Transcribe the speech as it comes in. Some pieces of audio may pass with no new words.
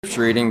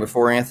Scripture reading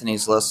before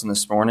Anthony's lesson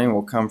this morning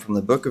will come from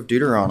the book of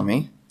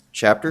Deuteronomy,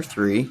 chapter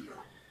 3,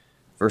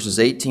 verses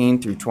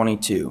 18 through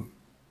 22.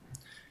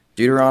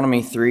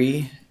 Deuteronomy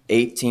 3,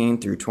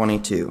 18 through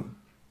 22.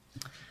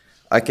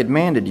 I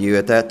commanded you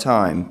at that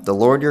time, the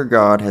Lord your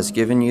God has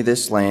given you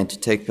this land to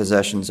take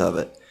possessions of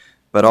it,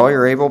 but all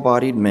your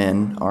able-bodied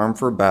men, armed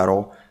for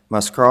battle,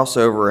 must cross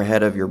over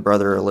ahead of your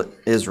brother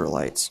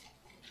Israelites.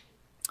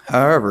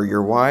 However,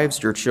 your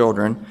wives, your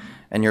children,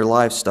 and your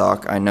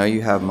livestock, I know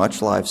you have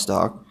much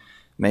livestock,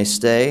 may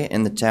stay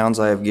in the towns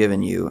I have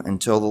given you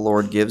until the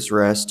Lord gives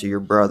rest to your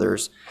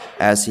brothers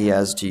as he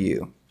has to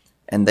you.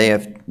 And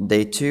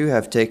they too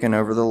have taken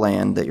over the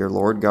land that your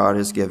Lord God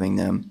is giving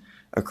them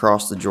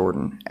across the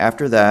Jordan.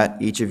 After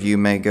that, each of you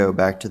may go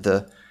back to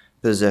the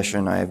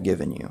possession I have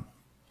given you.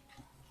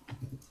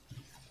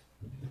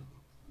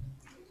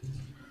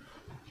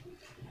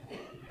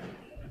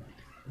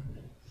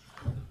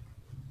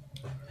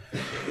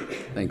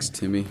 Thanks,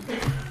 Timmy.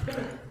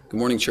 Good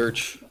morning,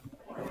 church.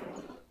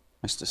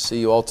 Nice to see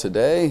you all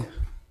today.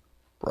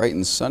 Bright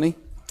and sunny,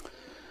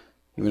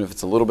 even if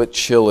it's a little bit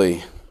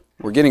chilly.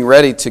 We're getting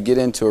ready to get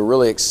into a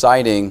really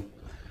exciting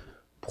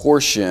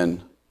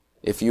portion.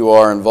 If you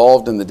are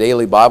involved in the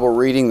daily Bible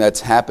reading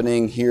that's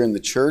happening here in the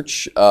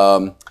church,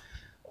 you're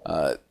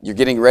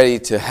getting ready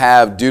to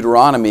have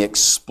Deuteronomy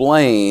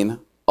explain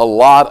a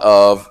lot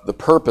of the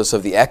purpose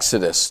of the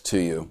Exodus to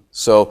you.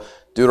 So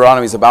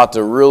Deuteronomy is about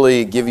to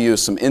really give you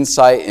some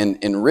insight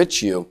and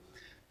enrich you.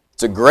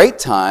 It's a great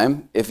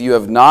time if you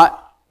have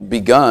not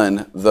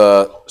begun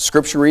the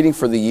scripture reading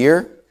for the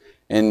year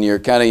and you're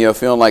kind of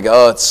feeling like,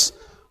 oh, it's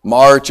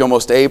March,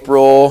 almost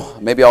April,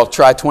 maybe I'll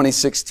try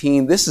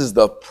 2016. This is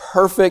the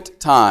perfect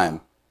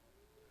time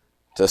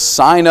to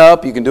sign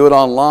up. You can do it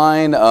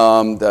online,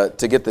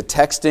 to get the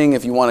texting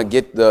if you want to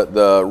get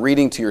the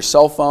reading to your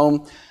cell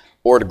phone,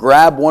 or to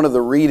grab one of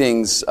the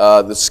readings,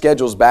 the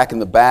schedule's back in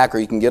the back, or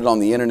you can get it on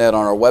the internet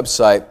on our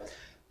website,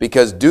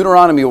 because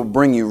Deuteronomy will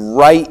bring you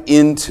right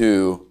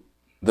into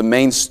the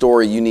main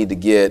story you need to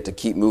get to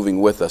keep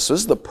moving with us. So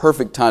this is the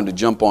perfect time to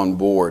jump on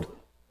board.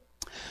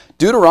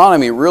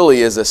 Deuteronomy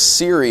really is a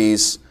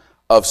series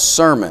of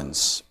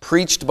sermons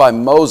preached by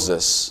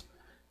Moses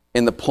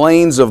in the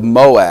plains of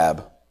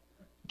Moab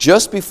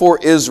just before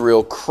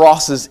Israel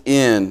crosses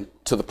in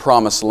to the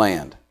Promised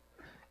Land.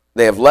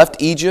 They have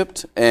left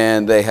Egypt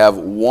and they have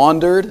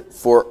wandered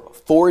for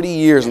 40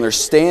 years, and they're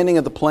standing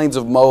at the plains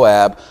of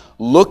Moab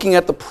looking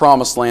at the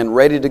Promised Land,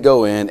 ready to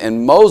go in.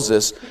 And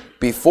Moses,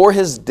 before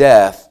his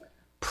death,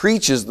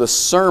 preaches the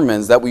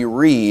sermons that we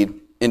read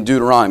in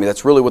Deuteronomy.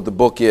 That's really what the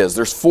book is.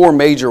 There's four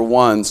major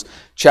ones.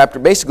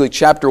 Basically,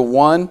 chapter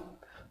 1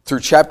 through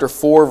chapter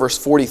 4, verse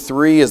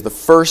 43 is the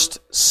first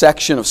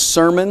section of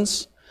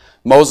sermons.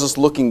 Moses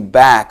looking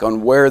back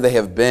on where they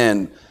have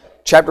been.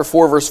 Chapter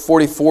 4, verse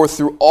 44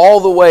 through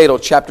all the way till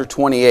chapter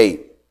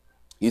 28.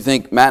 You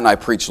think Matt and I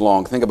preach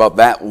long. Think about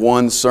that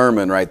one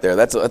sermon right there.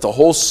 That's a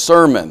whole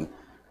sermon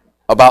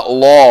about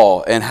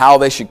law and how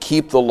they should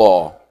keep the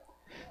law.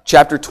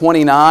 Chapter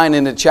 29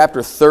 into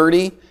chapter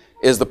 30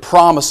 is the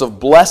promise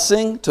of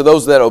blessing to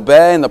those that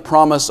obey and the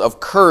promise of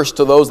curse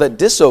to those that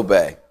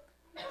disobey.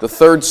 The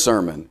third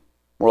sermon,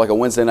 more like a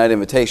Wednesday night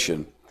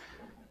invitation.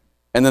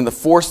 And then the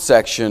fourth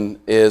section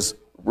is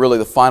really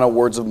the final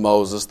words of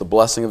Moses, the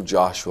blessing of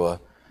Joshua,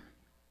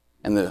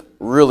 and the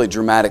really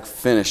dramatic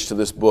finish to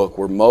this book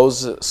where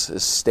Moses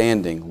is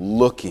standing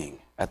looking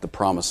at the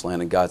Promised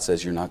Land and God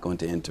says, you're not going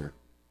to enter.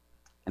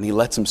 And he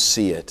lets him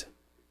see it.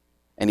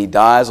 And he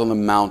dies on the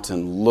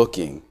mountain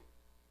looking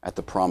at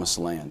the Promised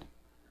Land.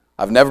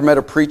 I've never met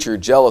a preacher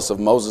jealous of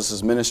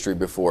Moses' ministry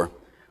before.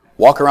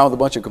 Walk around with a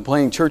bunch of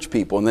complaining church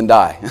people and then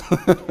die.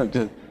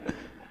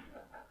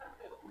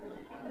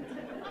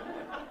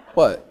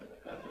 What?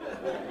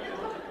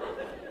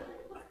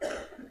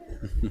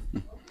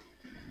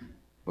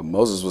 But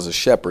Moses was a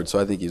shepherd, so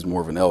I think he's more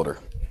of an elder.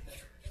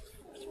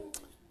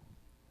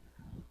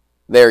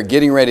 They're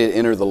getting ready to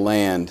enter the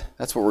land.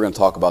 That's what we're going to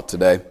talk about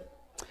today.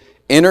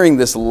 Entering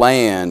this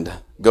land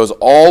goes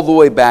all the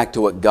way back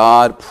to what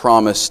God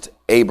promised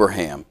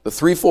Abraham. The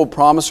threefold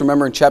promise,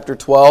 remember in chapter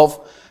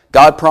 12,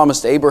 God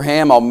promised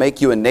Abraham, I'll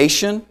make you a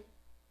nation,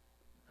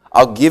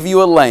 I'll give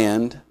you a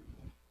land,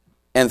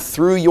 and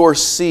through your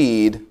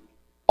seed,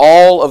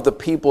 all of the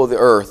people of the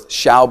earth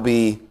shall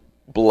be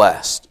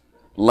blessed.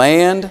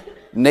 Land,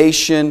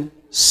 nation,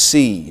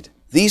 seed.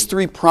 These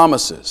three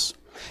promises.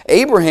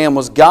 Abraham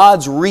was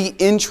God's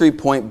re-entry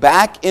point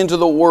back into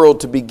the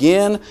world to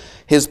begin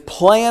his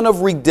plan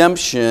of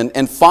redemption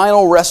and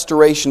final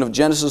restoration of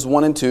Genesis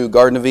 1 and 2,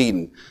 Garden of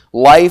Eden.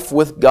 Life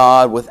with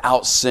God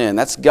without sin.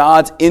 That's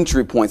God's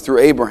entry point through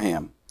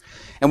Abraham.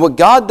 And what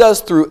God does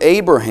through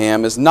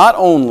Abraham is not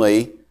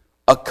only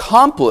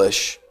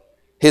accomplish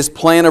his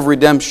plan of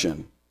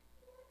redemption,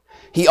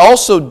 he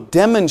also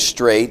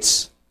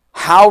demonstrates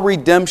how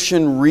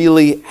redemption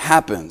really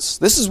happens.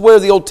 This is where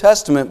the Old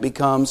Testament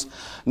becomes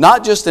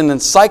not just an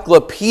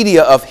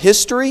encyclopedia of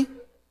history,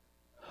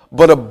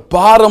 but a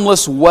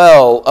bottomless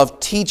well of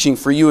teaching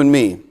for you and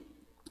me.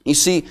 You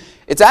see,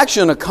 It's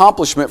actually an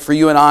accomplishment for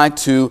you and I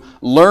to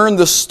learn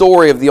the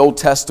story of the Old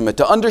Testament,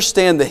 to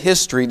understand the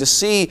history, to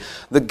see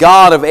the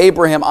God of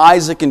Abraham,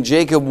 Isaac, and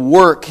Jacob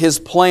work His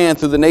plan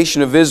through the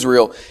nation of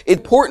Israel. It's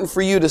important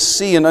for you to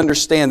see and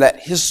understand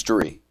that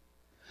history.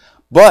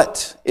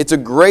 But it's a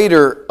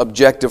greater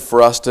objective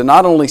for us to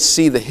not only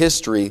see the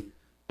history,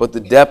 but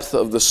the depth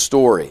of the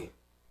story.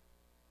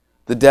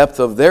 The depth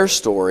of their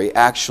story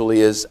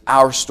actually is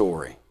our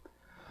story.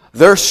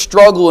 Their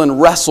struggle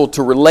and wrestle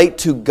to relate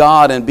to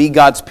God and be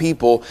God's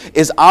people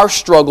is our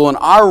struggle and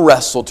our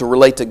wrestle to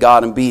relate to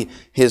God and be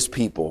His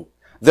people.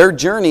 Their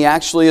journey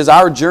actually is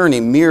our journey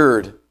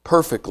mirrored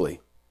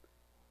perfectly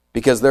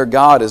because their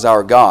God is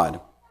our God.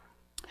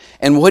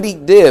 And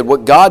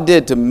what God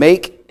did to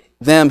make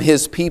them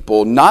His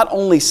people not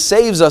only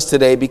saves us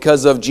today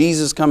because of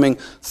Jesus coming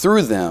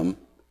through them,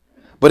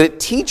 but it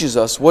teaches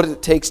us what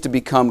it takes to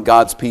become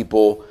God's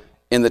people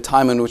in the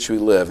time in which we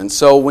live. And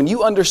so when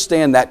you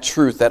understand that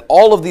truth, that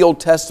all of the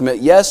Old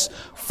Testament, yes,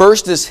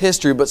 first is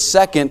history, but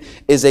second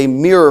is a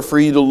mirror for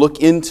you to look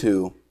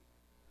into,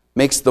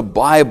 makes the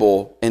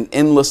Bible an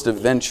endless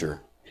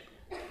adventure.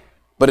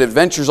 But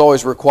adventures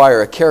always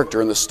require a character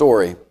in the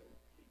story.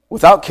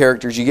 Without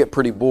characters, you get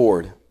pretty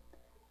bored.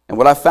 And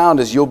what I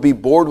found is you'll be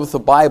bored with the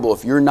Bible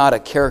if you're not a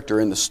character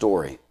in the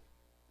story.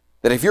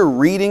 That if you're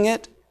reading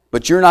it,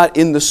 but you're not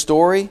in the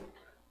story,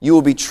 you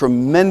will be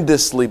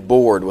tremendously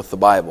bored with the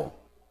Bible.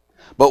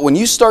 But when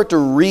you start to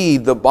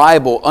read the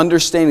Bible,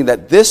 understanding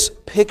that this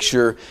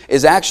picture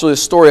is actually a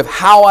story of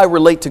how I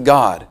relate to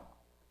God,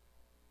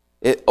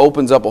 it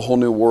opens up a whole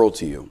new world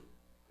to you.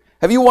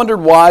 Have you wondered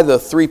why the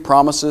three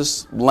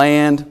promises,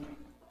 land,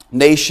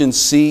 nation,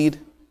 seed?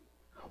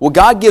 Well,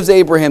 God gives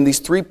Abraham these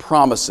three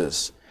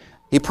promises.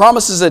 He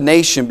promises a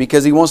nation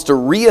because He wants to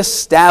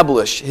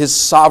reestablish His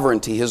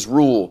sovereignty, His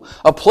rule.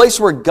 A place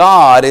where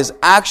God is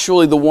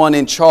actually the one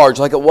in charge,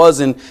 like it was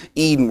in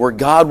Eden, where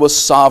God was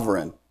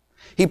sovereign.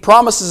 He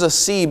promises a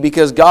seed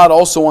because God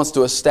also wants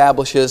to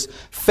establish His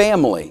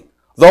family.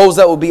 Those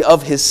that will be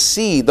of His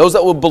seed, those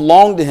that will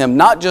belong to Him,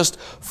 not just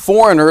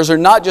foreigners or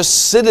not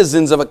just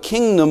citizens of a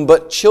kingdom,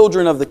 but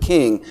children of the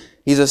King.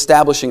 He's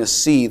establishing a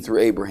seed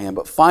through Abraham.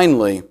 But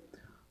finally,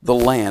 the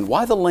land.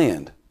 Why the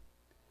land?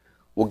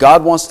 Well,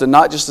 God wants to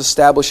not just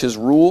establish His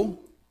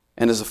rule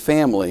and His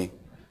family,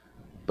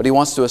 but He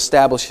wants to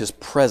establish His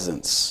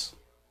presence,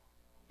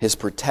 His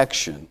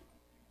protection,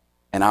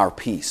 and our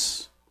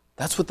peace.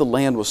 That's what the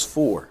land was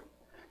for.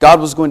 God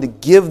was going to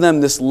give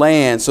them this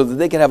land so that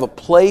they could have a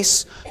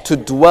place to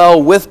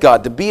dwell with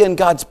God, to be in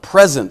God's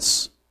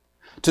presence,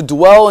 to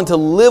dwell and to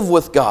live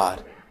with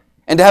God,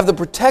 and to have the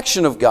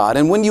protection of God.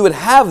 And when you would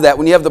have that,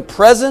 when you have the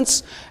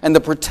presence and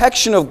the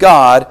protection of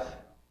God,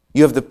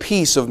 you have the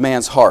peace of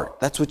man's heart.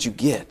 That's what you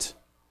get.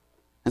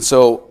 And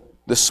so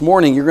this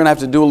morning, you're going to have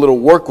to do a little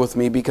work with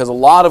me because a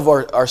lot of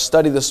our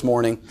study this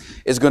morning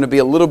is going to be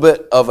a little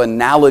bit of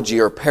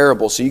analogy or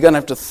parable. So you're going to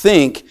have to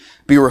think,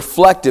 be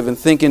reflective, and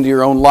think into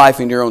your own life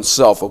and your own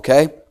self,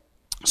 okay?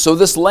 So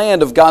this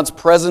land of God's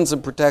presence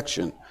and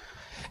protection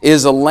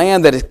is a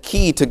land that is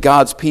key to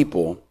God's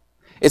people.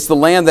 It's the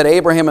land that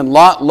Abraham and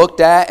Lot looked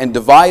at and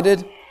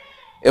divided.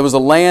 It was a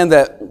land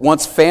that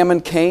once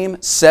famine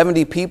came,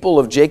 70 people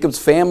of Jacob's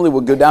family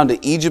would go down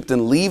to Egypt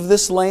and leave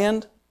this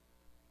land.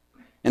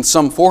 And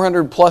some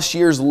 400 plus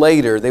years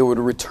later, they would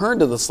return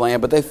to this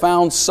land, but they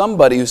found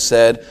somebody who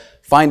said,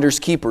 finders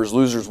keepers,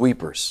 losers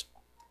weepers.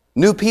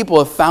 New people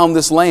have found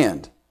this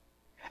land.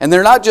 And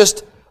they're not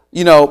just,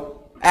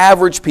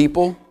 average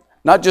people,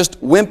 not just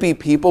wimpy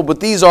people, but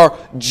these are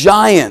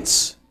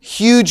giants,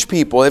 huge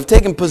people. They've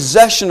taken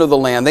possession of the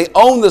land. They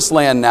own this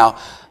land now.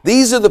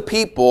 These are the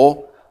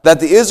people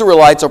that the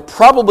Israelites are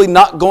probably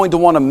not going to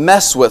want to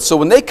mess with. So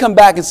when they come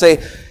back and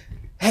say,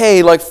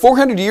 hey, like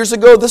 400 years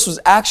ago, this was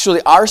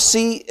actually our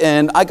seat,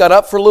 and I got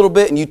up for a little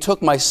bit, and you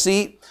took my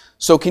seat,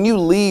 so can you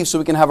leave so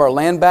we can have our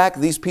land back?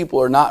 These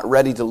people are not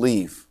ready to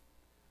leave.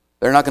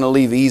 They're not going to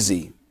leave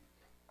easy.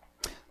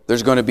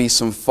 There's going to be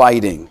some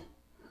fighting.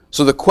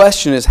 So the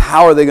question is,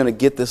 how are they going to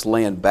get this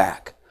land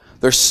back?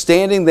 They're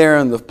standing there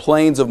in the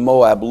plains of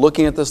Moab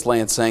looking at this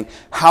land saying,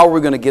 how are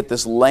we going to get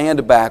this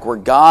land back where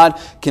God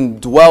can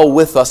dwell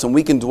with us and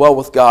we can dwell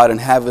with God and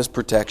have His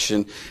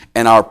protection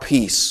and our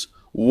peace?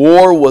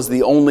 War was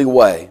the only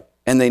way,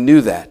 and they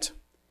knew that.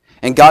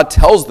 And God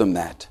tells them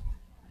that.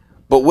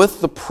 But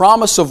with the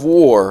promise of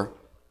war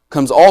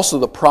comes also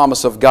the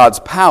promise of God's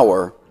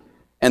power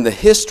and the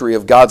history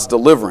of God's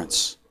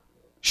deliverance.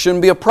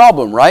 Shouldn't be a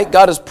problem, right?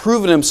 God has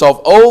proven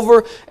Himself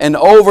over and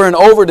over and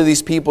over to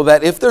these people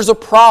that if there's a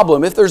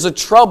problem, if there's a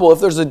trouble, if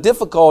there's a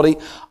difficulty,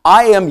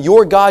 I am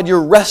your God,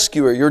 your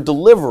rescuer, your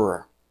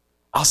deliverer.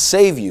 I'll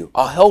save you.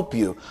 I'll help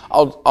you.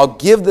 I'll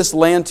give this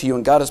land to you,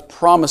 and God has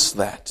promised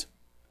that.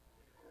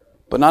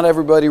 But not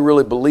everybody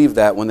really believed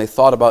that when they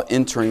thought about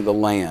entering the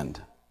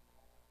land,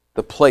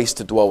 the place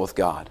to dwell with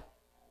God.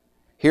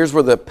 Here's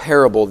where the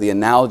parable, the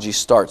analogy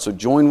starts. So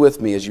join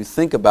with me as you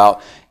think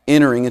about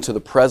entering into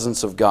the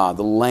presence of God,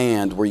 the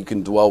land where you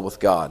can dwell with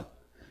God.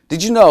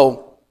 Did you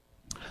know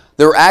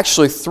there were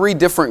actually 3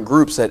 different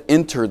groups that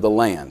entered the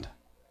land?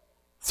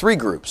 3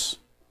 groups.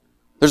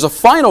 There's a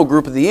final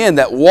group at the end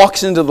that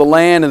walks into the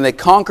land and they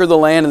conquer the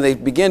land and they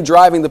begin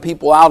driving the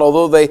people out,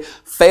 although they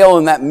fail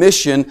in that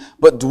mission,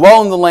 but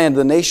dwell in the land,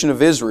 the nation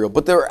of Israel.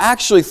 But there are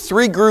actually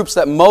three groups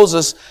that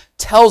Moses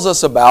tells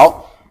us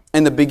about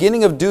in the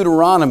beginning of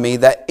Deuteronomy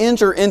that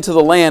enter into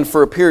the land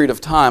for a period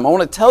of time. I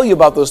want to tell you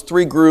about those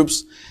three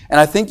groups, and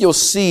I think you'll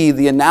see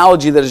the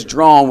analogy that is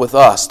drawn with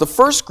us. The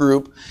first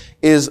group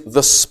is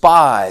the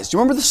spies. Do you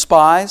remember the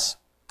spies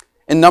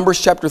in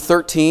Numbers chapter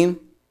 13?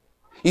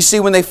 You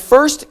see, when they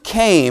first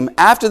came,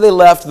 after they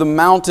left the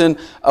mountain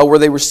where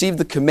they received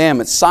the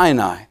commandments,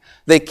 Sinai,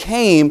 they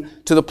came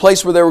to the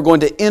place where they were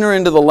going to enter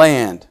into the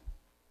land.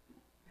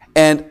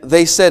 And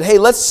they said, hey,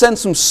 let's send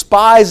some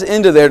spies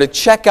into there to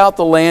check out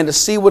the land, to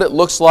see what it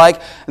looks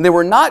like. And they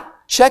were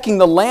not checking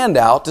the land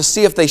out to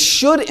see if they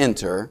should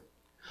enter.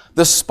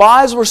 The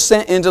spies were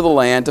sent into the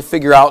land to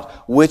figure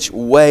out which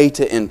way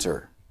to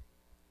enter.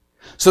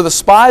 So the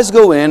spies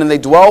go in and they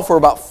dwell for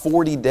about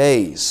 40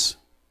 days.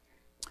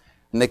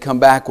 And they come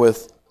back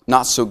with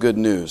not so good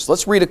news.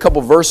 Let's read a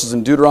couple verses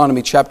in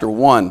Deuteronomy chapter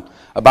 1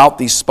 about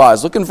these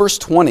spies. Look in verse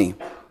 20.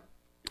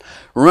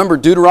 Remember,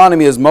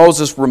 Deuteronomy is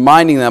Moses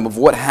reminding them of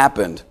what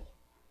happened.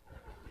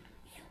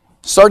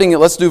 Starting at,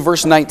 let's do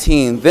verse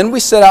 19. Then we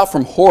set out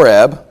from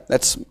Horeb,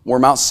 that's where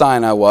Mount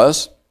Sinai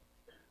was,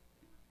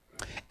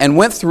 and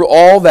went through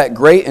all that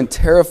great and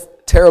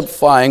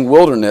terrifying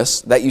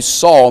wilderness that you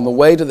saw on the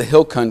way to the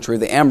hill country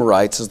of the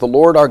Amorites, as the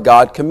Lord our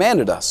God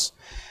commanded us.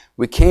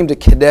 We came to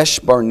Kadesh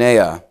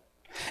Barnea.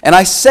 And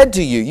I said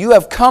to you, you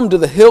have come to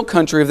the hill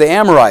country of the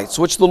Amorites,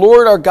 which the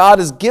Lord our God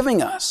is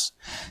giving us.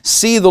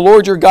 See, the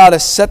Lord your God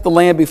has set the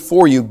land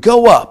before you.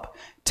 Go up,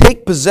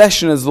 take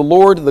possession as the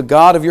Lord, the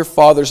God of your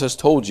fathers, has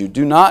told you.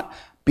 Do not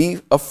be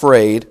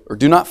afraid, or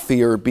do not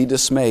fear, or be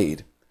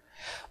dismayed.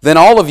 Then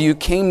all of you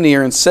came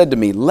near and said to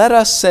me, let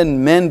us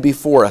send men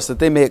before us, that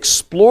they may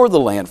explore the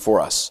land for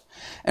us,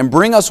 and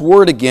bring us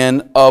word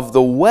again of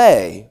the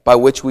way by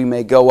which we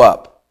may go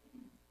up.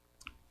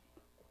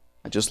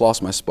 I just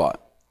lost my spot.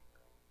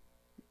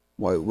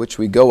 Which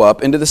we go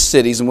up into the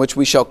cities in which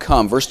we shall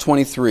come. Verse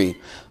 23,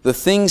 the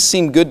things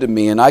seemed good to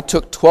me, and I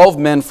took 12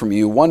 men from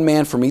you, 1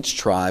 man from each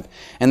tribe,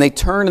 and they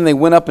turned and they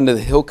went up into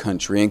the hill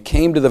country and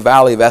came to the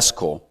valley of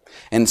Eshcol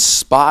and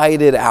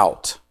spied it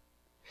out.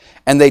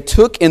 And they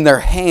took in their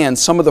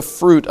hands some of the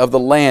fruit of the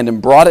land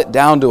and brought it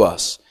down to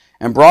us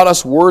and brought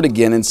us word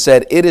again and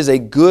said, it is a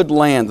good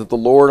land that the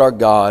Lord our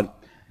God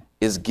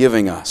is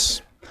giving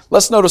us.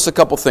 Let's notice a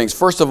couple things.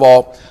 First of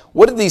all,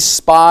 what did these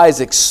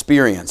spies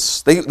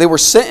experience? They were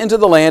sent into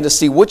the land to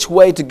see which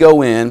way to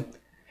go in.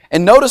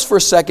 And notice for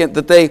a second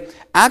that they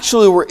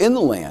actually were in the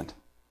land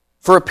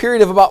for a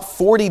period of about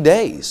 40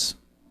 days.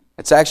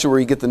 It's actually where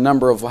you get the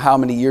number of how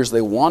many years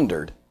they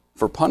wandered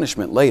for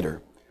punishment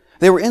later.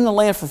 They were in the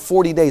land for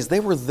 40 days. They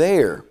were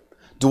there,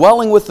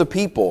 dwelling with the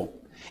people,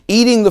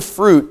 eating the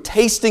fruit,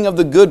 tasting of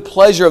the good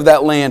pleasure of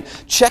that land,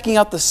 checking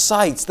out the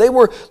sights. They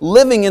were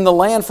living in the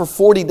land for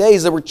 40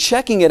 days. They were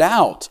checking it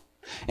out.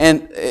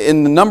 And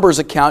in the Numbers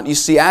account, you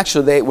see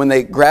actually when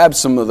they grabbed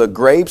some of the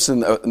grapes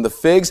and the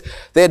figs,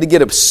 they had to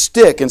get a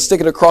stick and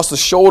stick it across the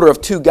shoulder of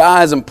 2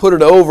 guys and put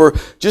it over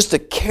just to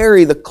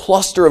carry the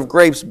cluster of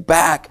grapes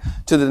back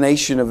to the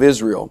nation of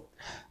Israel.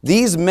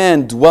 These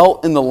men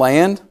dwelt in the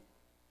land.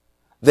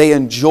 They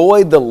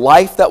enjoyed the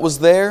life that was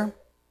there.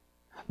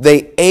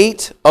 They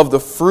ate of the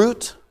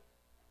fruit,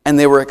 and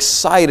they were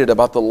excited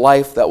about the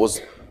life that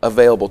was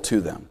available to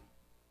them.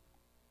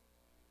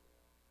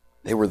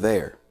 They were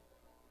there,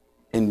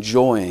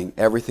 enjoying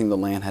everything the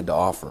land had to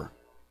offer.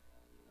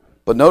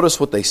 But notice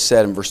what they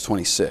said in verse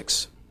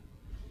 26.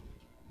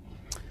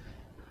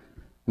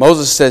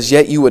 Moses says,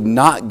 yet you would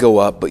not go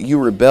up, but you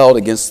rebelled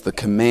against the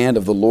command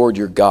of the Lord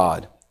your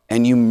God.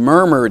 And you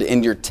murmured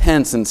in your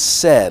tents and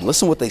said,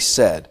 listen what they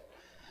said,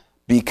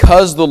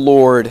 because the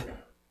Lord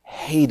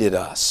hated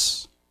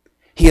us.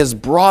 He has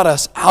brought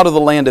us out of the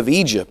land of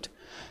Egypt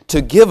to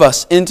give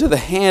us into the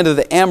hand of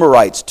the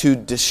Amorites to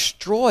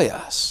destroy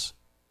us.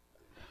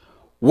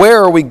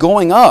 Where are we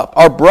going up?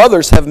 Our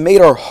brothers have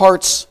made our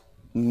hearts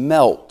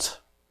melt,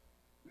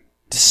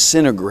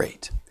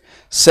 disintegrate,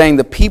 saying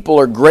the people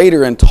are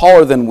greater and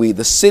taller than we.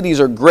 The cities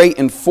are great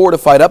and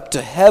fortified up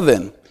to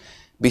heaven.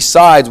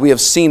 Besides, we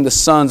have seen the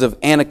sons of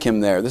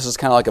Anakim there. This is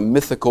kind of like a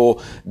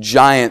mythical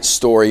giant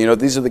story. You know,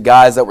 these are the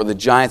guys that were the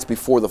giants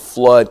before the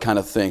flood kind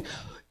of thing.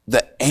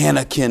 The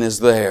Anakim is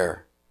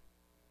there.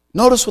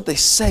 Notice what they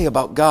say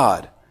about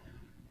God.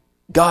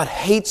 God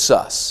hates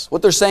us.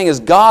 What they're saying is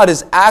God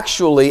is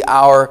actually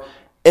our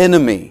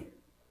enemy.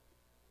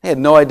 They had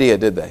no idea,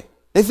 did they?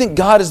 They think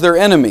God is their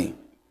enemy.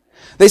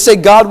 They say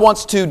God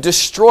wants to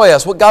destroy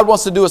us. What God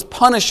wants to do is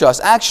punish us,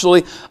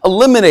 actually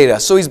eliminate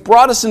us. So He's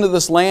brought us into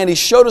this land. He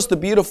showed us the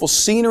beautiful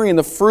scenery and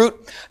the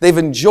fruit. They've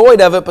enjoyed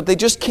of it, but they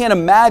just can't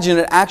imagine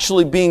it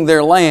actually being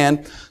their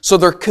land. So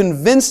they're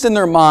convinced in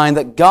their mind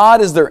that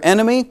God is their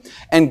enemy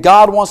and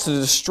God wants to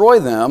destroy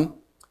them.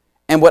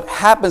 And what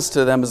happens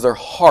to them is their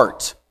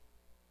heart.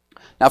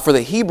 Now for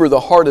the Hebrew, the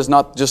heart is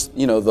not just,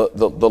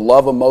 the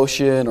love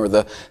emotion or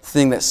the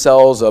thing that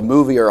sells a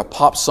movie or a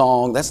pop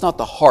song. That's not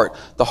the heart.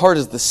 The heart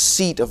is the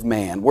seat of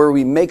man, where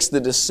he makes the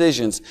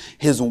decisions,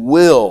 his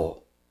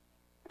will,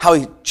 how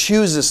he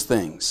chooses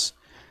things.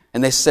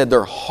 And they said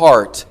their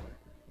heart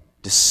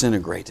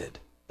disintegrated.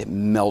 It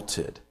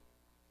melted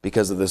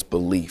because of this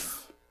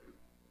belief.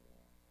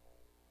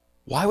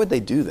 Why would they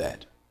do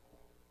that?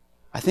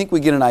 I think we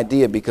get an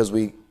idea because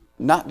we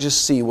not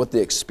just see what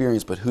they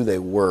experienced, but who they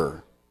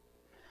were.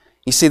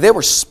 You see, they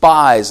were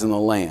spies in the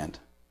land.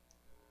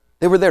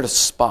 They were there to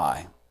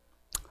spy.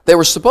 They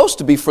were supposed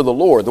to be for the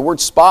Lord. The word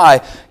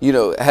spy,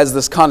 has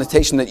this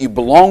connotation that you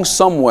belong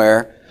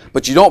somewhere,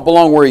 but you don't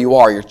belong where you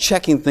are. You're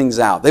checking things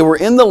out. They were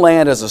in the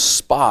land as a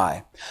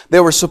spy. They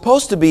were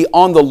supposed to be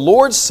on the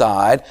Lord's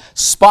side,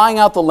 spying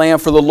out the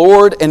land for the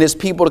Lord and His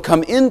people to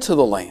come into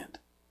the land.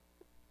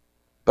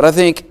 But I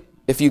think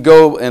if you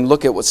go and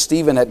look at what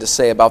Stephen had to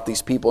say about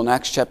these people in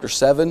Acts chapter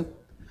 7,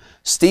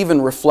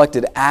 Stephen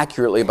reflected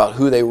accurately about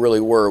who they really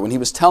were. When he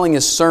was telling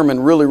his sermon,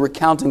 really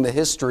recounting the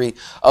history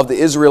of the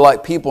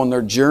Israelite people and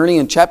their journey,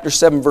 in chapter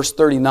 7, verse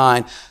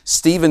 39,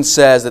 Stephen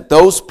says that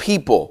those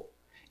people,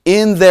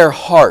 in their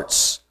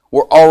hearts,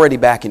 were already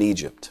back in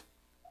Egypt.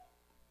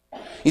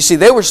 You see,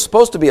 they were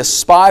supposed to be a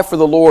spy for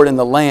the Lord in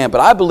the land,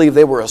 but I believe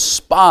they were a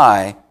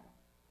spy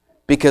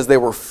because they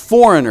were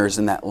foreigners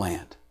in that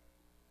land.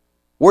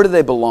 Where did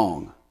they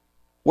belong?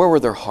 Where were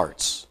their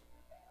hearts?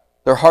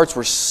 Their hearts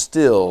were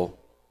still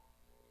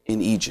in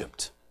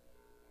Egypt.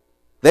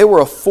 They were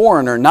a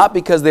foreigner not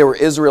because they were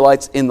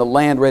Israelites in the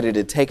land ready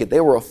to take it. They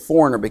were a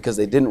foreigner because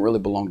they didn't really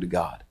belong to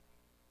God.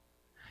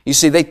 You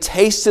see, they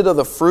tasted of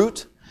the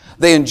fruit.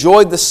 They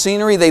enjoyed the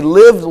scenery. They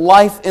lived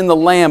life in the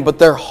land, but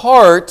their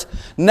heart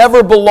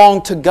never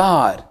belonged to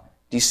God.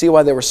 Do you see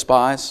why they were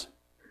spies?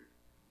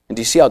 And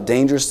do you see how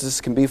dangerous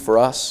this can be for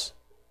us?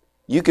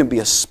 You can be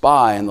a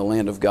spy in the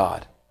land of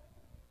God.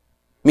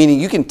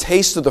 Meaning you can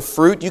taste of the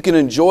fruit, you can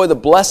enjoy the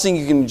blessing,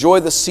 you can enjoy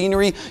the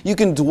scenery, you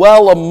can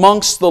dwell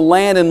amongst the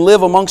land and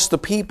live amongst the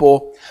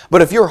people.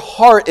 But if your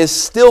heart is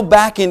still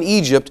back in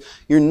Egypt,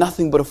 you're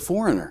nothing but a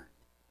foreigner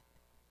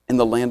in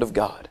the land of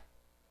God,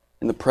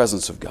 in the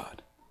presence of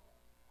God.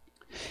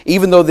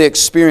 Even though they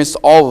experienced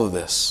all of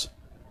this,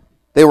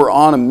 they were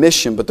on a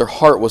mission, but their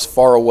heart was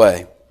far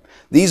away.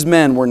 These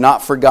men were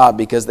not for God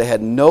because they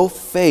had no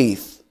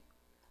faith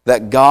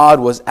that God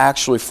was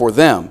actually for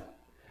them,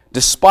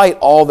 despite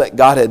all that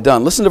God had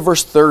done. Listen to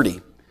verse 30.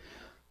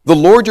 The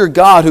Lord your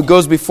God who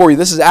goes before you,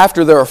 this is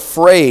after they're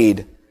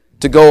afraid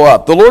to go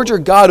up. The Lord your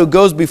God who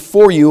goes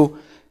before you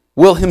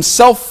will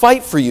Himself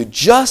fight for you,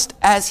 just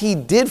as He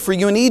did for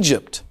you in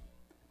Egypt.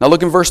 Now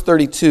look in verse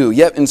 32.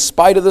 Yet in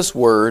spite of this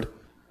word,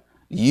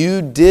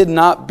 you did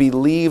not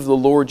believe the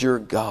Lord your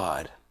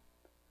God.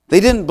 They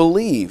didn't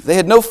believe. They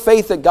had no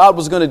faith that God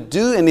was going to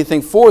do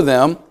anything for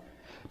them,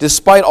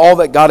 despite all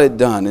that God had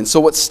done. And so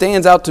what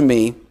stands out to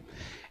me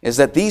is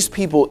that these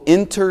people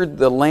entered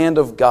the land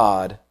of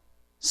God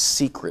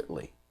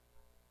secretly,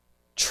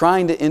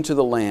 trying to enter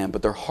the land,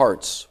 but their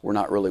hearts were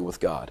not really with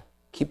God.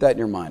 Keep that in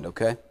your mind,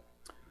 okay?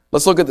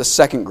 Let's look at the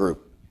second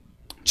group.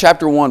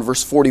 Chapter 1,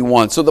 verse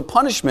 41. So the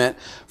punishment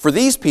for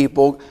these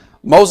people,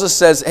 Moses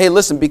says, hey,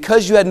 listen,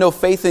 because you had no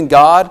faith in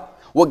God,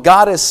 what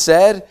God has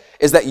said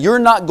is that you're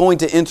not going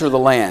to enter the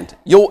land.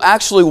 You'll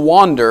actually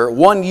wander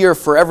 1 year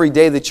for every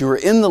day that you were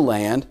in the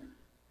land.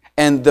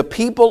 And the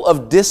people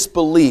of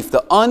disbelief,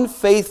 the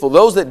unfaithful,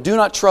 those that do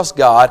not trust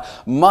God,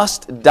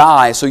 must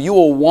die. So you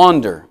will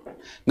wander.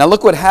 Now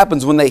look what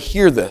happens when they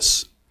hear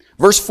this.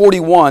 Verse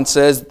 41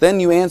 says,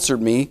 Then you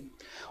answered me,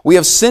 we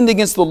have sinned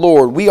against the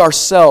Lord. We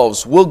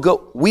ourselves will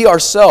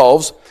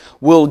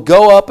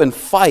go up and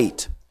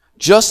fight,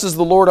 just as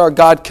the Lord our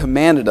God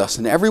commanded us.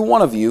 And every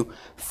one of you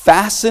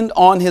fastened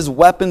on his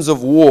weapons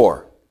of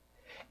war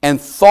and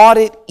thought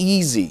it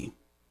easy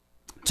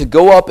to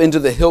go up into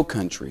the hill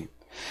country.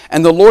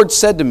 And the Lord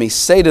said to me,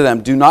 Say to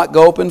them, Do not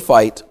go up and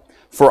fight,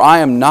 for I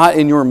am not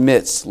in your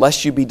midst,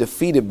 lest you be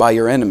defeated by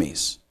your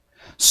enemies.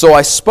 So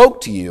I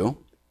spoke to you,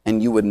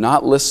 and you would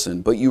not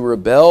listen, but you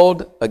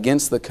rebelled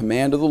against the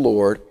command of the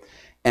Lord,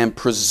 and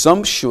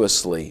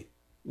presumptuously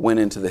went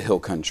into the hill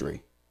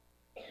country.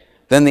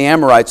 Then the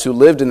Amorites who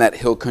lived in that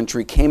hill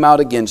country came out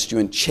against you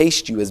and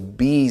chased you as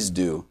bees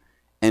do,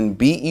 and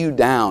beat you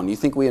down. You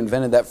think we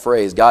invented that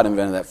phrase? God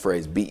invented that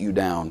phrase, beat you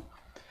down.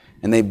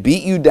 And they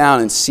beat you down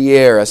in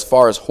Seir as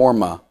far as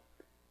Hormah,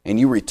 and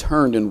you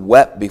returned and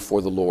wept before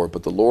the Lord,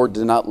 but the Lord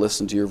did not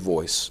listen to your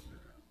voice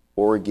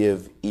or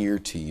give ear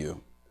to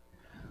you.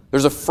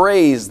 There's a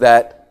phrase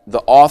that the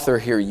author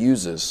here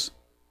uses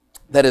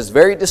that is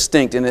very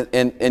distinct,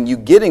 and you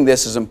getting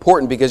this is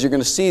important because you're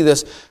going to see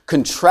this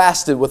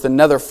contrasted with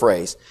another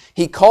phrase.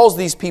 He calls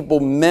these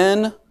people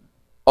men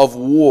of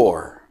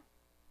war.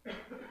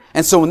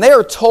 And so when they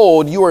are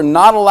told you are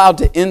not allowed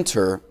to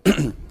enter,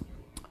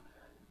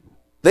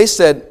 they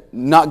said,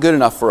 not good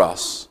enough for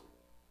us.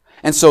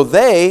 And so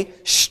they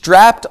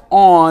strapped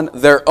on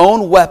their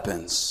own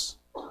weapons.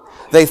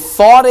 They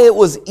thought it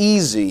was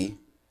easy.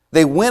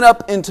 They went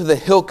up into the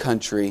hill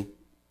country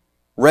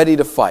ready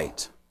to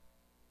fight.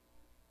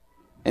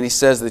 And he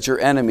says that your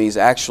enemies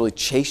actually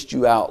chased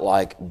you out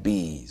like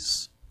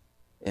bees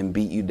and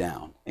beat you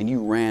down. And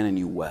you ran and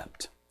you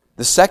wept.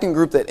 The second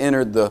group that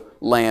entered the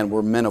land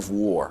were men of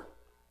war.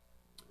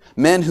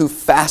 Men who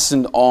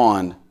fastened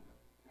on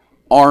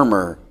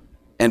armor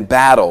and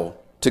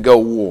battle to go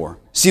war.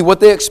 See, what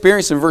they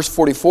experienced in verse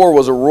 44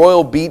 was a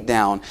royal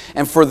beatdown.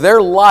 And for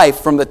their life,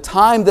 from the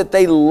time that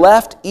they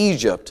left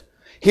Egypt,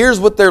 here's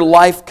what their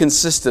life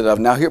consisted of.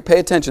 Now, here, pay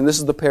attention. This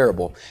is the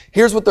parable.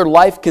 Here's what their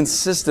life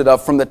consisted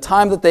of from the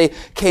time that they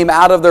came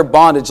out of their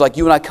bondage, like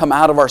you and I come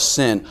out of our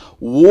sin.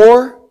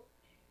 War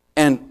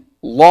and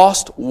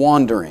lost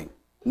wandering,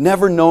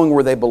 never knowing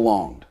where they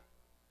belonged.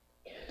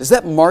 Does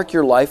that mark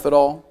your life at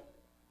all?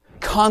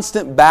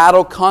 Constant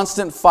battle,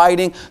 constant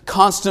fighting,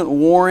 constant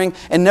warring,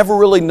 and never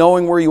really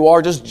knowing where you are,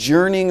 just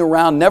journeying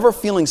around, never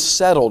feeling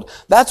settled.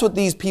 That's what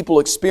these people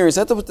experienced.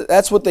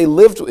 That's what they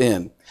lived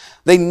in.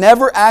 They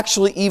never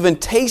actually even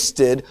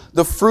tasted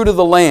the fruit of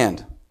the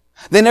land.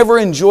 They never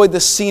enjoyed the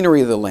scenery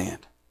of the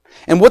land.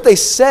 And what they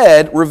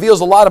said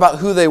reveals a lot about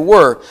who they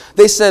were.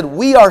 They said,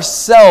 "We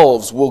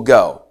ourselves will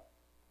go."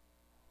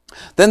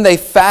 Then they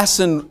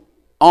fastened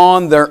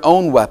on their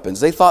own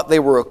weapons. They thought they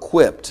were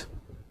equipped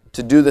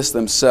to do this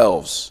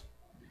themselves.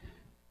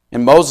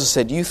 And Moses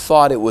said, "You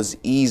thought it was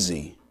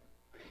easy."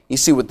 You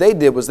see, what they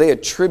did was they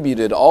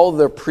attributed all of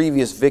their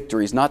previous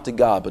victories not to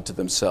God, but to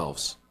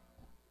themselves.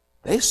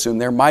 They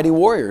assumed they're mighty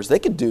warriors. They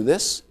could do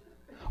this.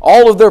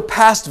 All of their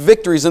past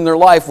victories in their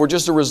life were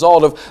just a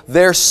result of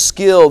their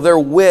skill, their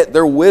wit,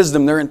 their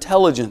wisdom, their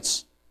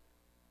intelligence.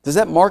 Does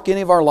that mark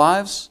any of our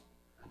lives?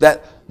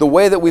 That the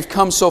way that we've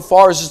come so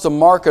far is just a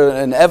mark,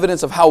 an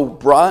evidence of how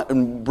brilliant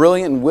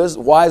and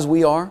wise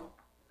we are?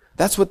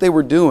 That's what they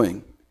were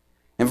doing.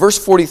 And verse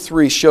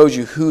 43 shows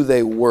you who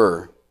they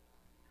were.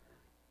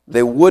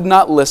 They would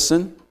not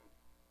listen.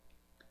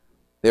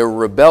 They were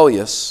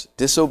rebellious,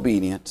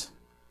 disobedient.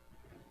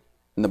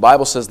 And the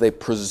Bible says they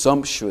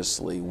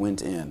presumptuously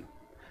went in.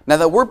 Now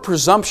that word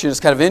presumption is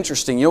kind of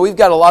interesting. You know, we've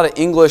got a lot of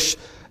English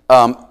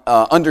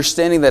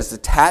understanding that's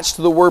attached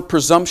to the word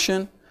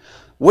presumption.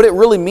 What it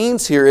really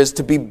means here is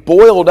to be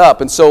boiled up.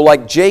 And so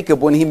like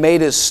Jacob, when he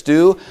made his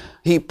stew,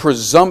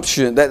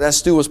 that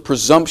stew was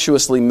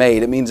presumptuously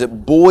made. It means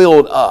it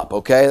boiled up,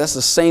 okay? That's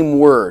the same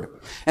word.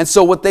 And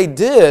so what they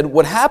did,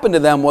 what happened to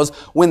them was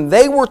when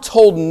they were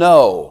told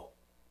no,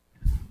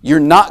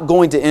 you're not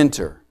going to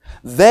enter,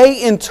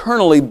 they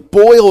internally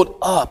boiled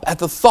up at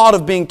the thought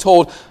of being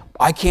told,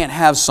 I can't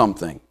have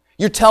something.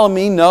 You're telling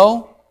me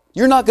no?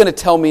 You're not going to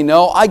tell me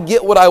no. I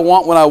get what I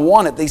want when I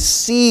want it. They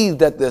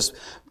seethed at this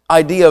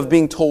idea of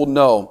being told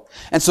no.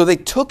 And so they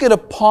took it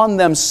upon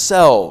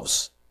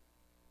themselves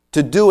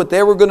to do what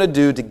they were going to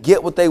do to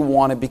get what they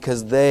wanted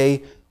because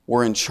they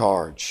were in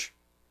charge.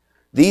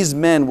 These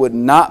men would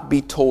not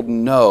be told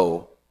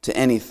no to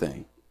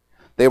anything.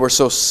 They were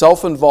so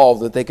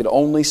self-involved that they could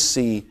only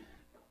see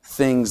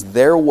things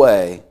their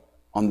way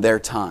on their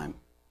time.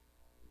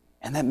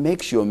 And that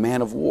makes you a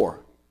man of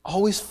war,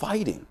 always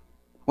fighting.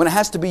 When it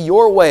has to be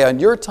your way, on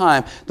your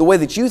time, the way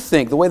that you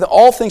think, the way that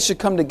all things should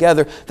come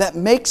together, that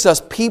makes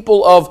us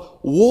people of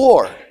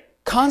war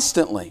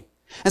constantly.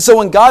 And so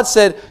when God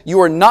said,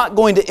 you are not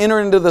going to enter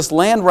into this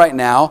land right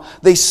now,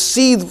 they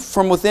seethed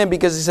from within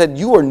because He said,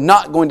 you are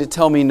not going to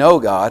tell me no,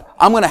 God.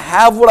 I'm going to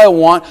have what I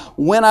want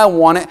when I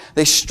want it.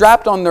 They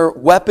strapped on their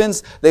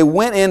weapons. They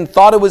went in,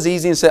 thought it was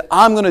easy, and said,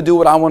 I'm going to do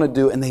what I want to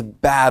do. And they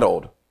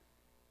battled.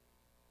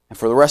 And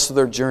for the rest of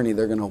their journey,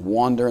 they're going to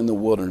wander in the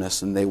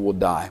wilderness and they will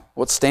die.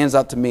 What stands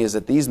out to me is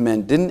that these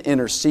men didn't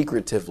enter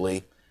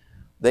secretively.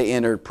 They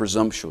entered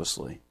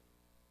presumptuously.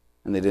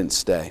 And they didn't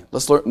stay.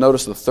 Let's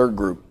notice the third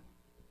group.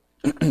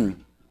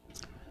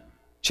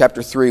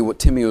 Chapter 3, what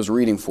Timmy was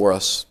reading for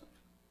us,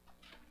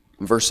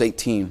 verse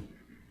 18.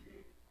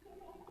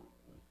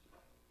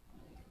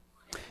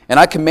 And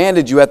I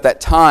commanded you at that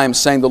time,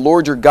 saying, the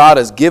Lord your God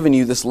has given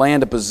you this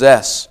land to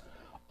possess,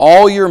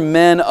 all your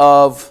men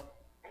of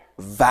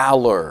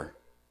valor.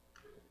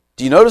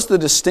 Do you notice the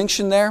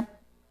distinction there?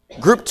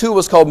 Group 2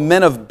 was called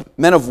men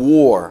of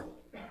war.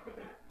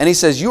 And he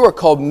says, you are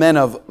called men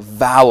of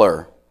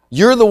valor.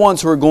 You're the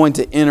ones who are going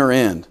to enter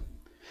in.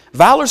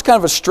 Valor is kind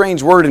of a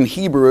strange word in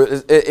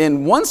Hebrew.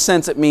 In one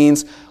sense, it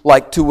means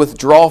like to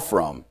withdraw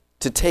from,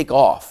 to take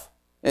off.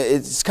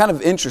 It's kind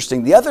of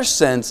interesting. The other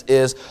sense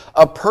is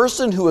a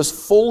person who is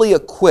fully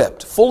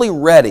equipped, fully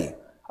ready,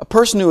 a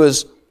person who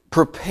is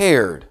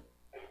prepared,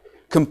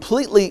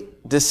 completely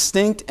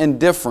distinct and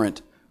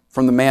different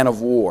from the man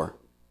of war.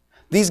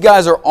 These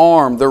guys are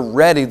armed, they're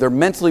ready, they're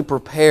mentally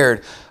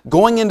prepared.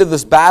 Going into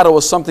this battle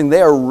is something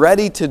they are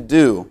ready to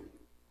do.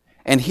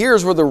 And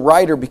here's where the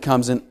writer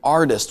becomes an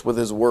artist with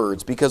his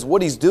words, because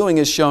what he's doing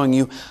is showing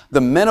you the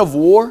men of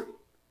war.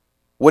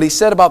 What he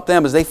said about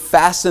them is they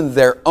fastened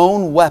their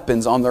own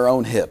weapons on their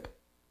own hip.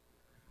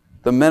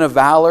 The men of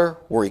valor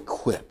were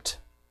equipped.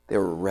 They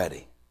were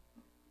ready.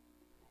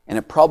 And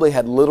it probably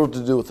had little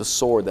to do with the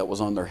sword that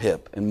was on their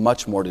hip and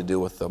much more to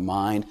do with the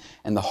mind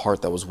and the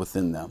heart that was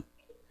within them.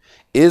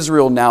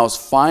 Israel now is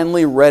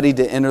finally ready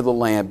to enter the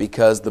land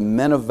because the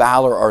men of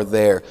valor are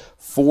there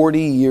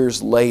 40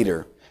 years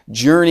later.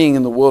 journeying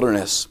in the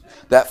wilderness,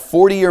 that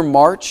 40-year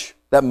march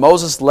that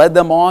Moses led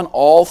them on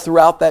all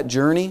throughout that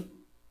journey,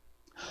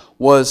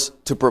 was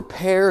to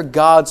prepare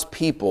God's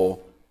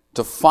people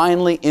to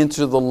finally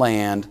enter the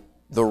land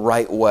the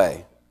right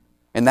way.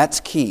 And that's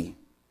key.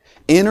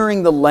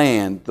 Entering the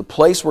land, the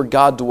place where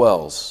God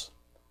dwells,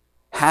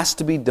 has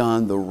to be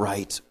done the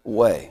right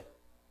way.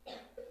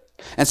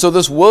 And so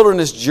this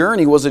wilderness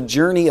journey was a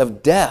journey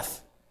of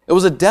death. It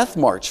was a death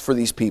march for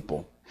these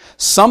people.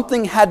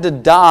 Something had to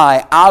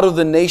die out of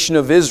the nation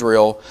of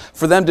Israel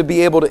for them to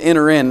be able to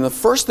enter in. And the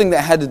first thing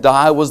that had to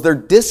die was their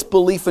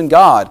disbelief in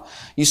God.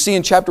 You see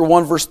in chapter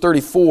 1, verse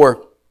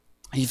 34,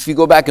 if you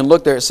go back and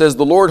look there, it says,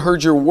 "The Lord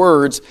heard your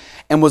words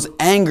and was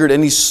angered,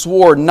 and He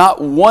swore,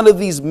 not one of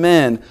these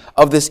men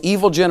of this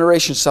evil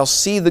generation shall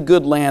see the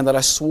good land that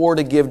I swore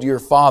to give to your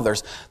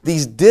fathers."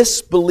 These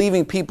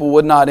disbelieving people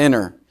would not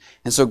enter.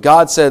 And so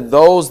God said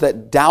those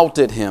that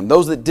doubted Him,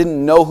 those that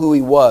didn't know who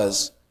He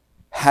was,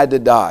 had to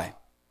die.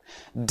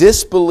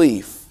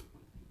 Disbelief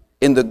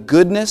in the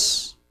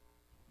goodness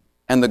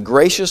and the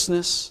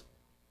graciousness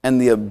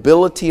and the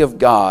ability of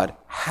God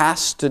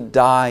has to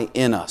die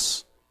in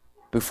us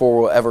before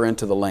we'll ever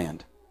enter the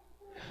land.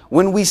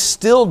 When we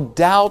still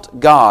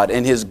doubt God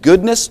and His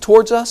goodness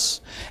towards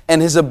us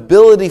and His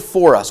ability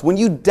for us, when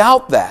you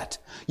doubt that,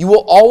 you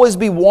will always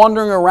be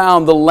wandering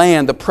around the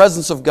land, the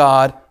presence of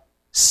God,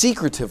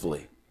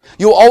 secretively.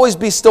 You'll always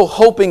be still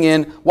hoping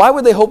in, why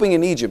were they hoping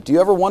in Egypt? Do you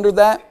ever wonder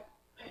that?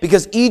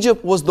 Because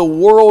Egypt was the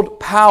world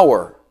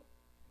power.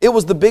 It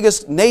was the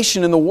biggest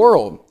nation in the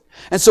world.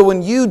 And so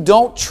when you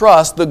don't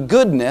trust the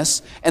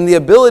goodness and the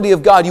ability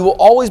of God, you will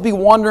always be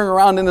wandering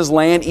around in His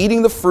land,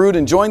 eating the fruit,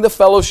 enjoying the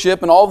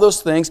fellowship and all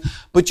those things,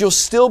 but you'll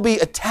still be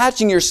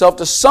attaching yourself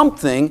to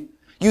something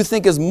you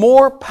think is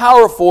more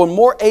powerful and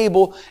more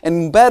able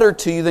and better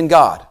to you than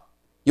God.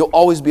 You'll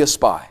always be a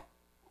spy.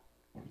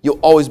 You'll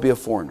always be a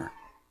foreigner.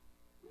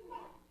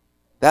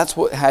 That's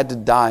what had to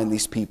die in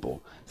these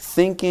people.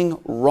 Thinking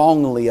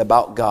wrongly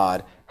about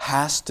God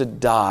has to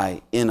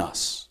die in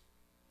us.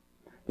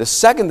 The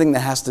second thing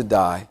that has to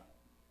die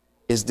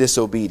is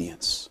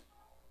disobedience.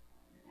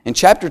 In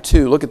chapter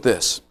 2, look at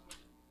this,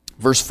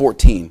 verse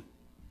 14.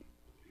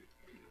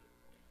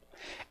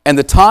 "And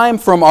the time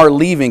from our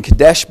leaving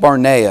Kadesh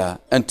Barnea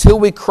until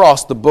we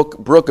crossed the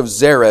brook of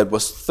Zered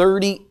was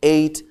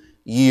 38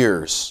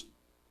 years.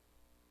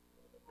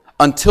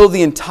 Until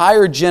the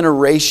entire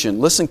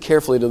generation," listen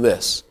carefully to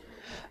this,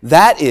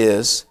 "that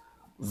is,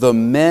 the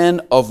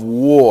men of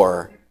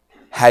war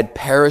had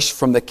perished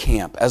from the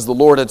camp, as the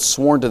Lord had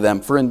sworn to them.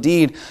 For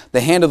indeed,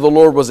 the hand of the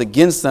Lord was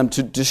against them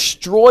to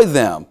destroy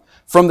them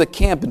from the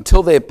camp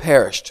until they had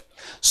perished.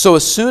 So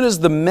as soon as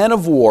the men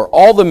of war,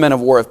 all the men of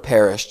war have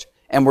perished,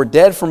 and were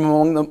dead from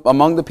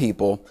among the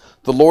people,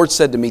 the Lord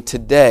said to me,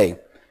 today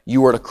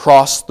you are to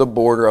cross the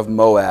border of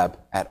Moab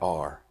at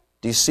Ar."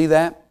 Do you see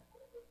that?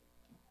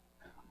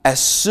 As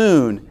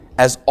soon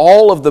as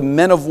all of the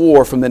men of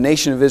war from the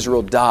nation of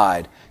Israel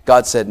died,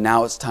 God said,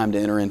 now it's time to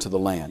enter into the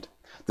land.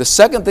 The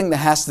second thing that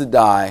has to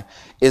die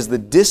is the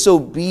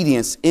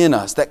disobedience in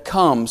us that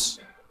comes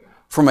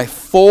from a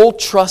full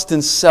trust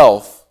in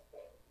self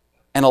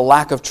and a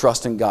lack of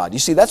trust in God. You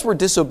see, that's where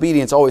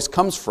disobedience always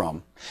comes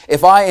from.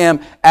 If I am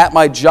at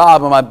my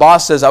job and my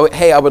boss says,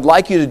 hey, I would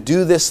like you to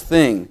do this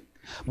thing,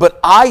 but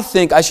I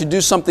think I should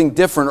do something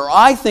different, or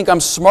I think I'm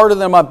smarter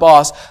than my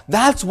boss,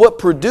 that's what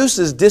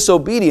produces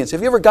disobedience.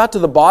 Have you ever got to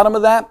the bottom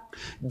of that?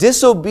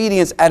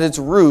 Disobedience at its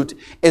root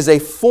is a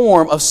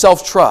form of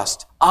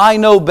self-trust. I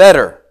know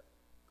better.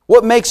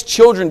 What makes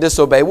children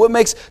disobey? What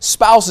makes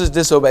spouses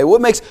disobey?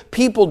 What makes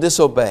people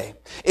disobey?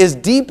 Is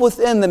deep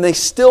within them they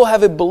still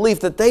have a belief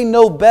that they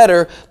know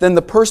better than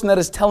the person that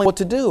is telling what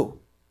to do.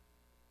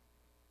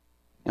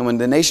 And when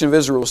the nation of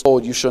Israel was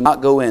told, you shall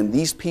not go in,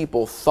 these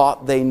people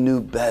thought they knew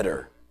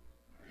better.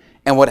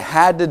 And what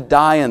had to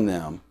die in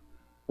them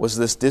was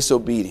this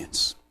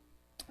disobedience.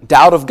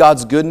 Doubt of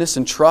God's goodness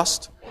and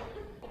trust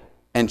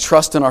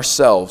in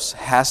ourselves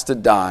has to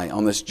die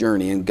on this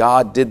journey. And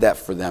God did that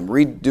for them.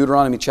 Read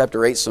Deuteronomy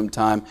chapter 8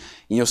 sometime, and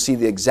you'll see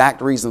the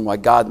exact reason why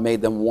God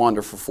made them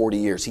wander for 40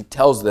 years. He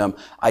tells them,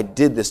 I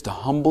did this to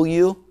humble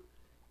you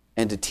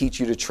and to teach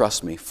you to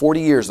trust me.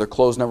 40 years, their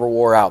clothes never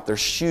wore out. Their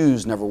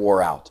shoes never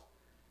wore out.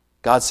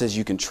 God says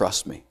you can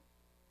trust me.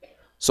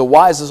 So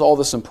why is all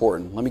this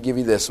important? Let me give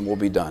you this and we'll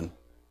be done.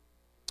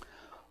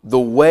 The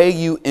way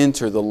you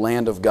enter the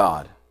land of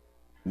God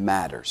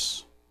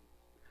matters.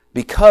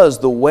 Because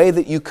the way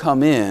that you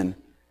come in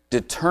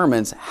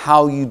determines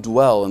how you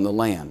dwell in the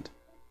land.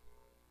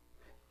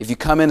 If you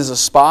come in as a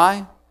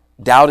spy,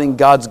 doubting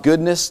God's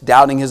goodness,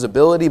 doubting His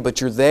ability, but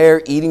you're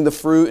there eating the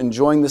fruit,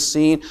 enjoying the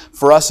scene.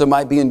 For us, it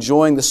might be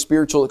enjoying the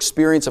spiritual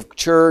experience of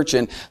church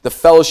and the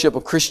fellowship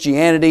of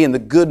Christianity and the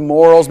good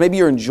morals. Maybe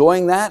you're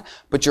enjoying that,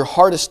 but your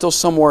heart is still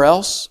somewhere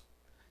else.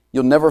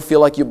 You'll never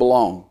feel like you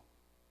belong.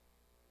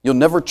 You'll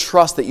never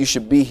trust that you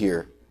should be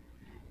here.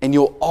 And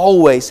you'll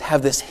always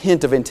have this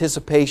hint of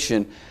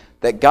anticipation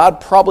that God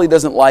probably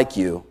doesn't like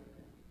you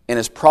and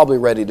is probably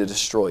ready to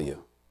destroy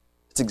you.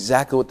 It's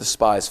exactly what the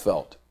spies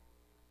felt.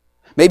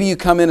 Maybe you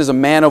come in as a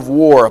man of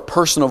war, a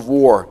person of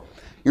war.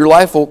 Your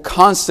life will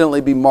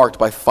constantly be marked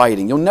by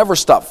fighting. You'll never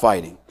stop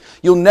fighting.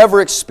 You'll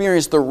never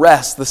experience the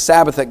rest, the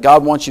Sabbath that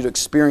God wants you to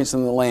experience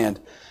in the land.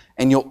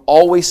 And you'll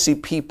always see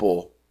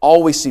people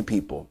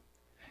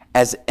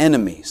as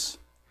enemies.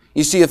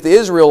 You see, if the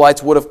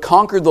Israelites would have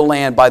conquered the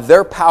land by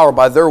their power,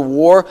 by their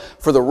war,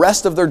 for the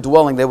rest of their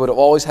dwelling, they would have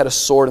always had a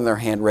sword in their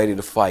hand ready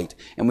to fight.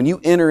 And when you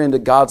enter into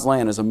God's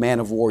land as a man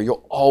of war,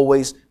 you'll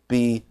always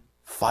be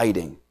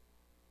fighting.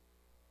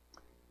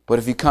 But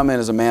if you come in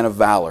as a man of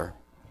valor,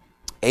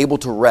 able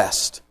to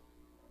rest,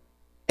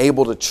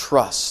 able to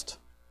trust,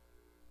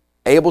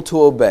 able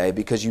to obey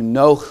because you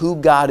know who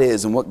God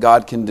is and what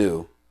God can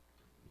do,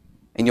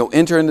 and you'll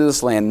enter into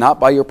this land not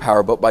by your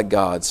power but by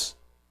God's,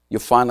 you'll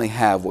finally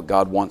have what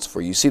God wants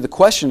for you. See, the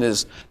question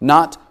is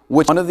not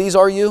which one of these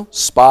are you?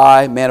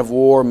 Spy, man of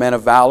war, man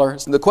of valor.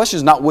 The question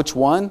is not which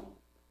one.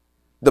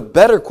 The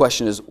better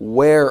question is,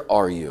 where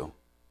are you?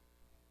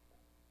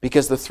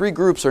 Because the three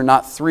groups are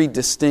not three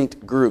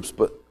distinct groups,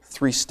 but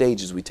three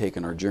stages we take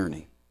in our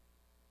journey.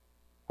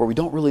 Where we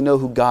don't really know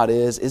who God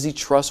is. Is He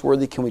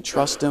trustworthy? Can we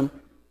trust Him?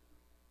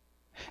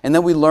 And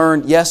then we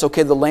learn, yes,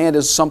 okay, the land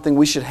is something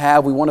we should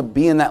have. We want to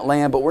be in that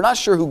land, but we're not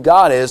sure who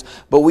God is,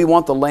 but we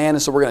want the land,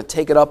 and so we're going to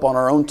take it up on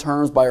our own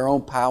terms, by our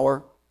own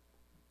power.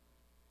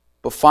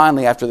 But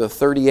finally, after the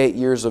 38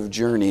 years of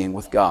journeying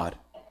with God,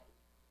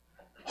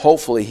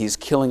 hopefully He's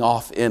killing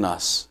off in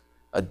us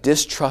a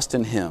distrust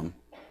in Him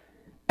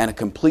and a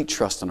complete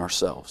trust in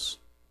ourselves.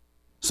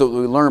 So that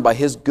we learn by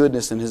His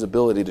goodness and His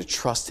ability to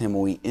trust Him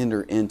when we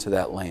enter into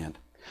that land.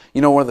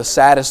 You know, one of the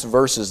saddest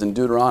verses in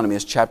Deuteronomy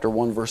is chapter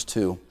 1, verse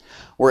 2,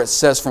 where it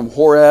says from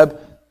Horeb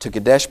to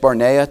Kadesh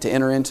Barnea to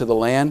enter into the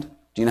land.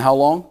 Do you know how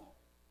long?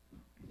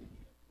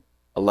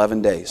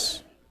 11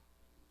 days.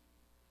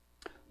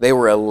 They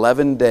were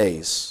 11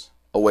 days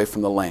away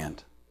from the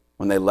land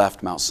when they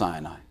left Mount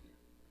Sinai.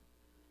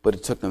 But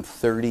it took them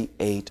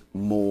 38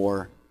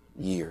 more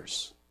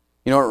years.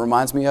 You know what it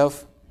reminds me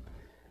of?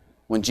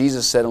 When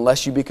Jesus said,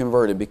 unless you be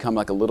converted, become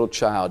like a little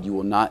child, you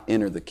will not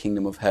enter the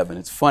kingdom of heaven.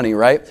 It's funny,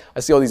 right?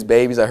 I see all these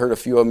babies. I heard a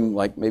few of them,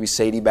 like maybe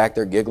Sadie back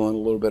there giggling a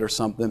little bit or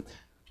something.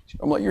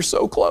 I'm like, you're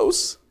so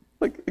close.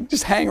 Like,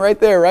 just hang right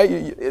there,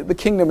 right? The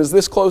kingdom is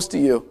this close to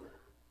you.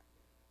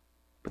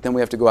 But then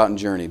we have to go out and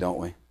journey, don't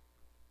we?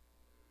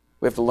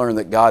 We have to learn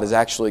that God is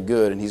actually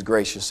good and He's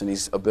gracious and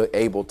He's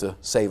able to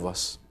save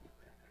us.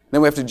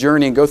 Then we have to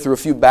journey and go through a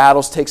few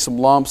battles, take some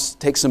lumps,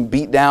 take some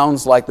beat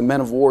downs like the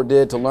men of war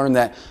did to learn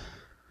that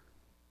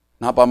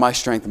not by my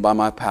strength and by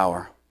my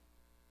power.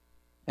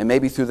 And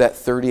maybe through that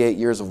 38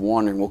 years of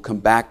wandering, we'll come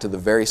back to the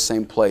very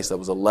same place that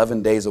was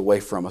 11 days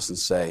away from us and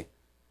say,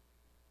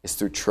 it's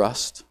through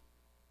trust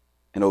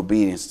and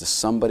obedience to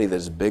somebody that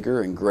is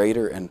bigger and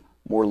greater and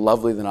more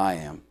lovely than I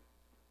am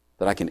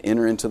that I can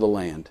enter into the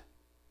land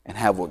and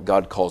have what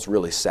God calls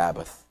really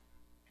Sabbath,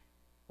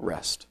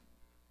 rest.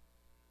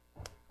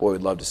 Boy,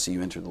 we'd love to see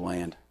you enter the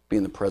land, be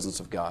in the presence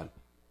of God.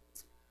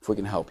 If we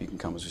can help, you can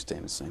come as we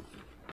stand and sing.